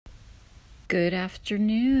Good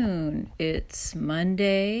afternoon. It's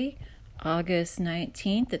Monday, August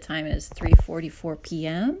 19th. The time is 3:44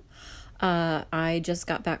 p.m. I just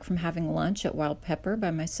got back from having lunch at Wild Pepper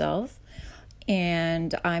by myself,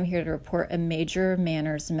 and I'm here to report a major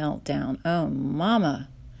manners meltdown. Oh, mama.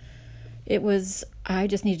 I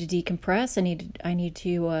just need to decompress. I need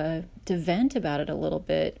to vent about it a little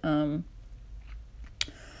bit.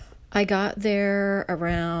 I got there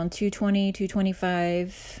around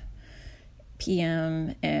 2:25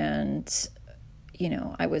 p.m. and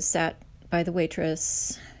I was sat by the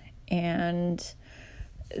waitress, and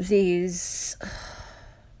these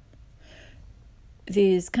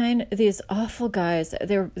awful guys,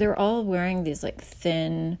 they're all wearing these like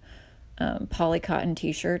thin poly cotton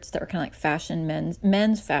t-shirts that were kind of like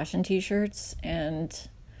men's fashion t-shirts, and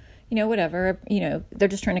whatever, they're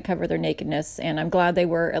just trying to cover their nakedness, and I'm glad they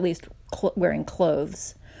were at least wearing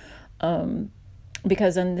clothes.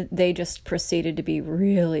 Because then they just proceeded to be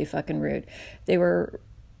really fucking rude. They were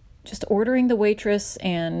just ordering the waitress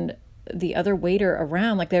and the other waiter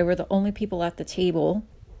around like they were the only people at the table.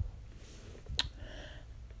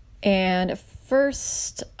 And at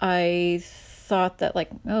first I thought that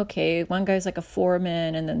okay, one guy's like a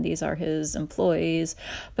foreman and then these are his employees.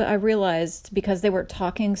 But I realized because they were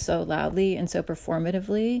talking so loudly and so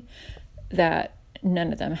performatively that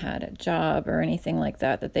none of them had a job or anything like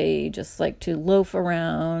that they just like to loaf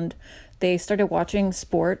around. They started watching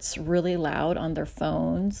sports really loud on their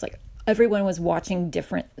phones. Like everyone was watching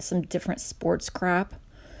some different sports crap.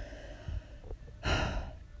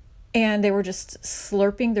 And they were just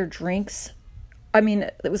slurping their drinks. I mean,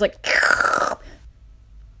 it was like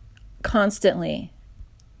constantly.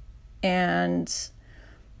 And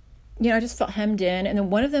I just felt hemmed in. And then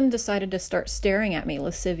one of them decided to start staring at me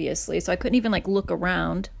lasciviously. So I couldn't even look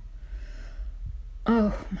around.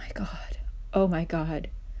 Oh my God. Oh my God.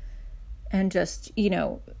 And just,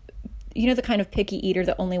 the kind of picky eater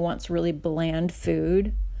that only wants really bland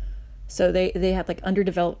food. So they had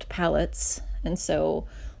underdeveloped palates. And so,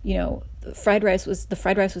 the fried rice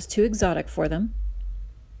was too exotic for them.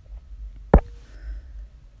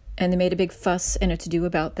 And they made a big fuss and a to-do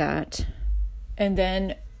about that. And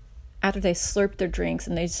then after they slurped their drinks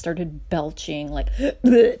and they started belching bleh,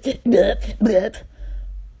 bleh,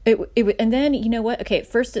 bleh. And then, you know what? Okay, at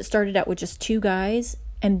first it started out with just two guys,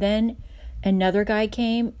 and then another guy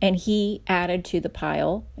came and he added to the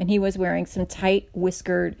pile, and he was wearing some tight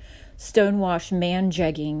whiskered stonewashed man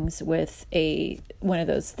jeggings with one of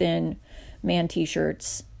those thin man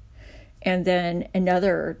t-shirts. And then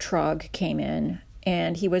another trog came in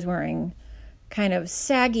and he was wearing kind of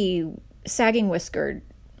sagging whiskered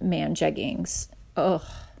man jeggings. Ugh.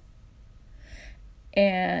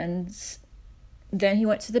 And then he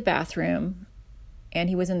went to the bathroom and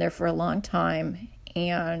he was in there for a long time,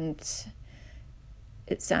 and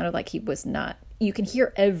it sounded like he was not. You can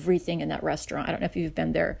hear everything in that restaurant. I don't know if you've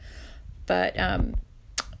been there, but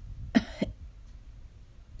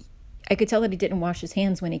I could tell that he didn't wash his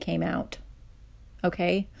hands when he came out.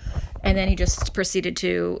 Okay? And then he just proceeded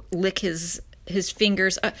to lick his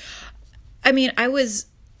fingers. I mean, I was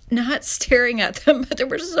not staring at them, but there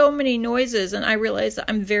were so many noises, and I realized that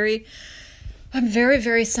I'm very,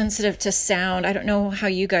 very sensitive to sound. I don't know how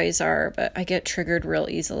you guys are, but I get triggered real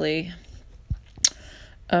easily.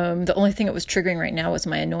 The only thing that was triggering right now was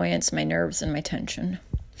my annoyance, my nerves, and my tension.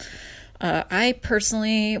 I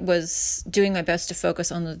personally was doing my best to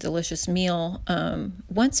focus on the delicious meal.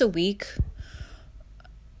 Once a week,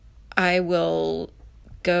 I will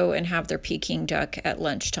go and have their Peking duck at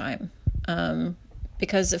lunchtime.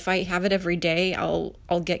 Because if I have it every day, I'll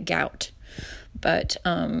get gout. But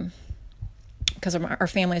because our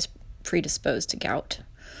family is predisposed to gout.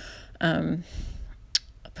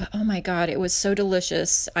 But oh my God, it was so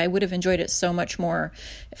delicious. I would have enjoyed it so much more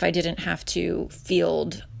if I didn't have to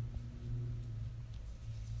field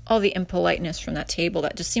all the impoliteness from that table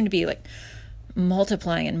that just seemed to be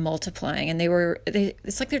multiplying and multiplying. And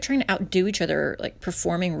it's like they're trying to outdo each other,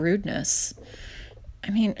 performing rudeness. I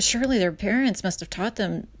mean, surely their parents must have taught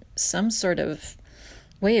them some sort of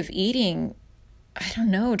way of eating. I don't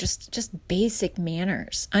know, just basic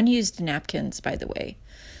manners. Unused napkins, by the way.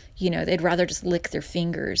 They'd rather just lick their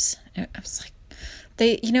fingers. I was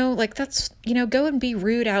like, that's, go and be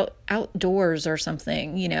rude outdoors or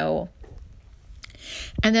something,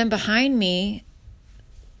 And then behind me,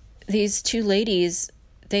 these two ladies,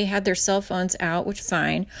 they had their cell phones out, which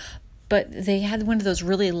fine, but they had one of those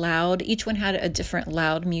really loud, each one had a different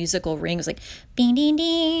loud musical ring. It was like, and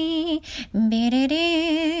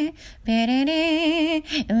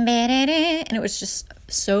it was just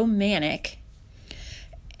so manic.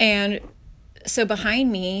 And so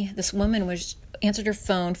behind me, this woman was answered her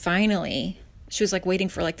phone finally. She was like waiting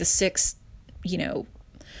for like the sixth,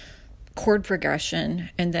 chord progression,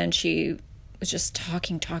 and then she was just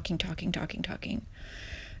talking.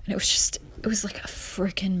 And it was like a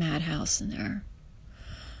freaking madhouse in there.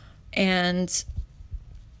 And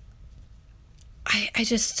I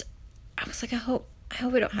was like, I hope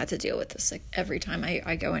I don't have to deal with this like every time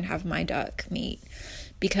I go and have my duck meat,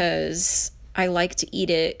 because I like to eat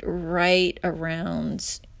it right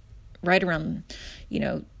around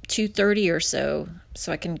 2:30 or so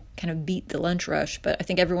I can kind of beat the lunch rush. But I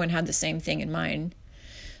think everyone had the same thing in mind,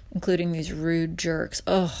 including these rude jerks.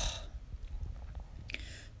 Oh,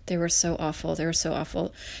 they were so awful.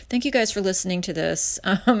 Thank you guys for listening to this.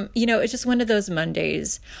 It's just one of those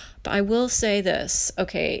Mondays. But I will say this,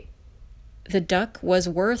 okay, the duck was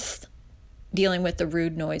worth dealing with the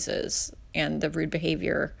rude noises and the rude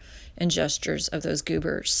behavior and gestures of those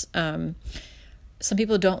goobers. Some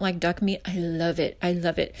people don't like duck meat. I love it.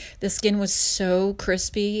 The skin was so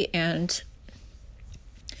crispy, and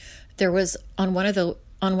there was on one of the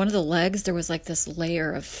legs, there was like this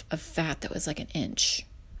layer of fat that was like an inch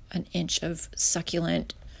of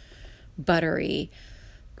succulent, buttery,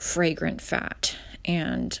 fragrant fat.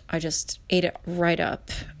 And I just ate it right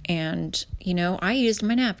up. And, I used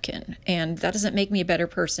my napkin, and that doesn't make me a better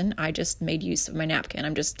person. I just made use of my napkin.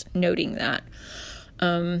 I'm just noting that.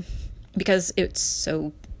 Because it's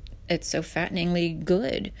so fatteningly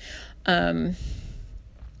good. And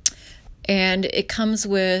it comes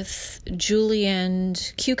with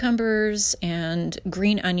julienned cucumbers and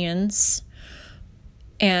green onions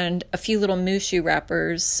and a few little moushu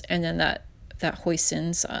wrappers, and then that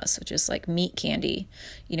hoisin sauce, which is like meat candy,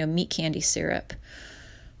 meat candy syrup.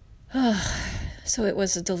 So it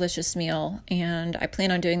was a delicious meal, and I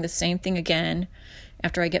plan on doing the same thing again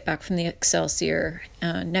after I get back from the Excelsior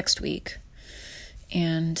next week.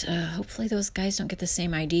 And hopefully those guys don't get the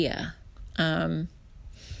same idea. And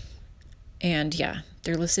yeah,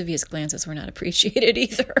 their lascivious glances were not appreciated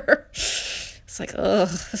either. It's like,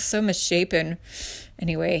 so misshapen.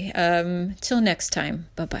 Anyway, till next time.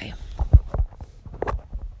 Bye-bye.